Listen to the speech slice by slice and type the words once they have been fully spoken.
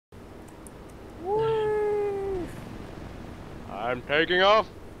I'm taking off.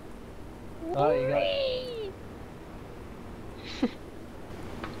 Oh, you got it.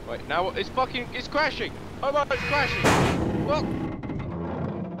 Wait, now it's crashing. Oh my, it's crashing. What?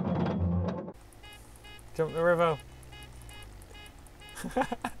 Jump the river.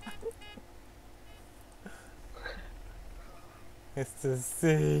 It's the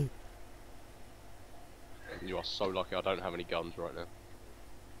sea. You are so lucky I don't have any guns right now.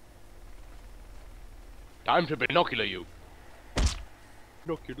 Time to binocular you.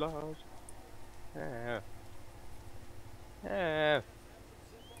 Binoculars. Yeah. Yeah.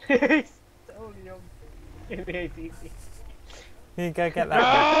 He's totally on in the ATV. You go get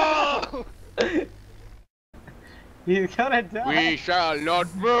that. No! He's gonna die. We shall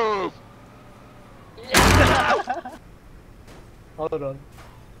not move. Hold on.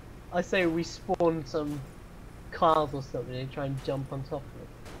 I say we spawn some cars or something and try and jump on top of it.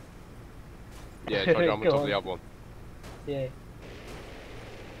 Yeah, try to jump on top of the other one. Yeah.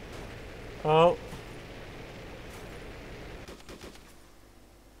 Oh.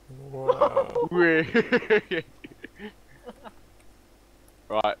 Wow.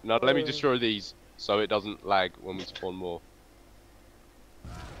 Right, now let me destroy these so it doesn't lag when we spawn more.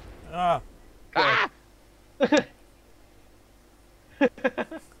 Ah. Ah! It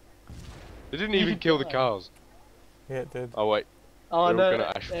didn't even kill the cars. Yeah, it did. Oh wait. Oh They're no. all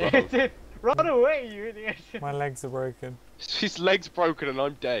gonna ash It did. Run away, you idiot. My legs are broken. His leg's broken and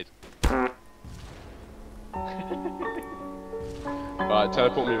I'm dead. Right,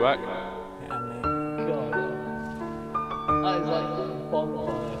 teleport me back. Yeah, mate. God. That is like a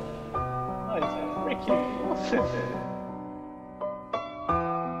bonfire. That is freaking awesome.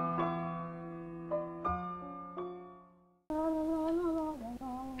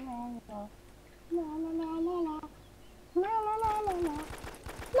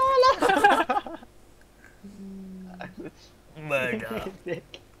 My God.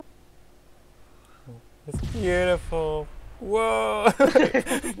 It's beautiful. Whoa.